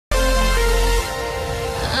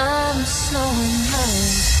no one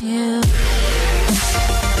knows you.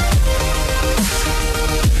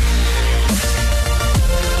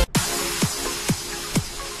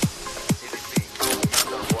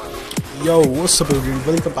 Yo, what's up everyone,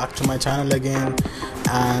 welcome back to my channel again,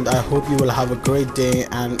 and I hope you will have a great day.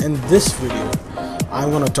 And in this video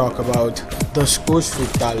I'm gonna talk about the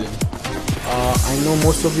Scorestreak Talon. I know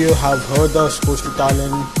most of you have heard the Scorestreak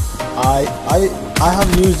Talon. I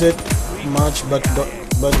have used it much, but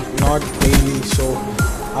not daily, so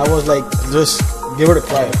I was like, just give it a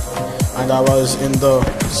try, and I was in the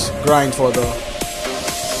grind for the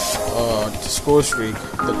Scorestreak,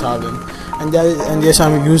 the Talon. And yes,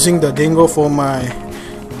 I'm using the dingo for my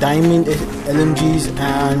diamond LMGs.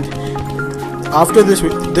 And after this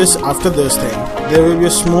thing, there will be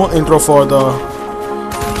a small intro for the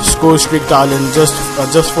Scorestreak Talon, just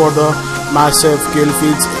for the massive kill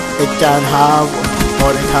feeds it can have,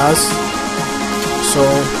 or it has. So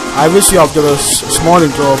I will see you after the small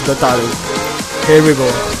intro of the Talon. Here we go.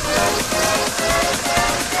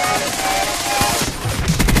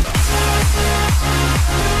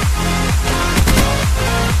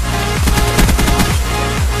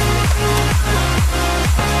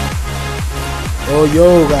 Oh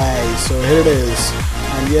yo guys, so here it is.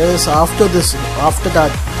 And yes,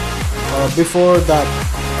 before that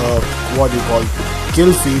what you call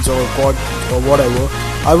kill feeds or whatever,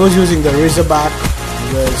 I was using the Razorback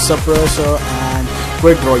with suppressor and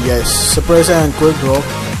quick draw. Yes, suppressor and quick draw,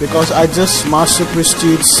 because I just mastered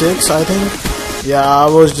prestige 6, I think. Yeah, I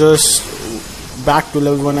was just back to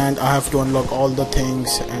level 1 and I have to unlock all the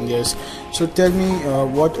things. And yes, so tell me,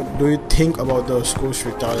 what do you think about the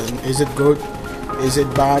Scorestreak Talon? Is it good? Is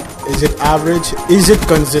it bad? Is it average? Is it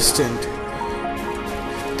consistent?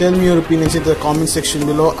 Tell me your opinions in the comment section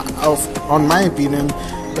below. On my opinion,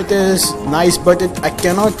 it is nice, but I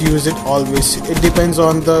cannot use it always. It depends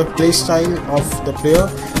on the playstyle of the player,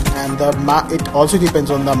 and the map. It also depends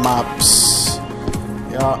on the maps.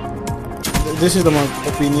 Yeah, this is my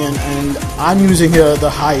opinion, and I'm using here the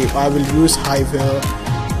H.I.V.E. I will use H.I.V.E. here,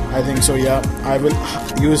 I think so. Yeah, I will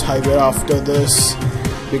use H.I.V.E. after this,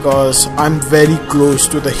 because I'm very close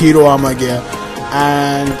to the hero armor gear,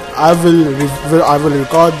 and I will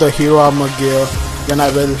record the hero armor gear when I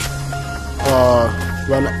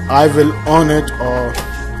will earn it or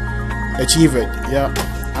achieve it. Yeah,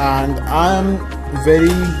 and I'm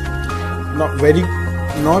not very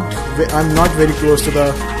close to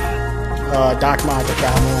the dark matter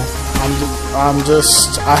camo.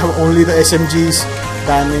 I have only the SMGs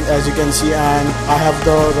diamond, as you can see, and I have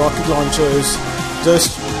the rocket launchers.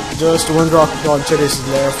 Just one rocket launcher is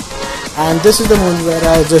left, and this is the moment where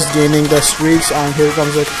I just gaining the streaks. And here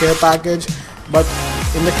comes the care package, but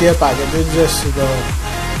in the care package it's just the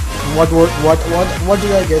what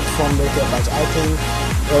did I get from the care package? I think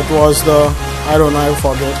it was the, I don't know, I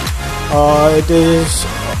forget. It is,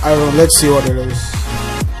 I don't know, let's see what it is.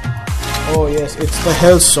 Oh yes, it's the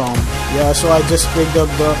health song. Yeah, so I just picked up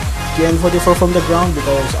the KN44 from the ground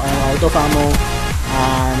because I'm out of ammo.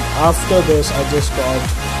 And after this I just got,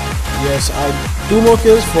 yes, I 2 more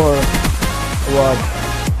kills for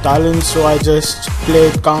Talon, so I just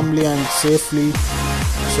played calmly and safely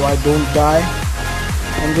so I don't die.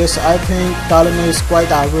 And this, I think Talon is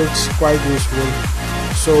quite average, quite useful.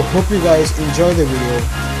 So hope you guys enjoy the video.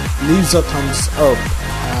 Leave a thumbs up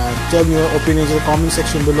and tell me your opinions in the comment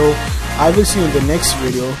section below. I will see you in the next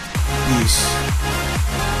video. Peace.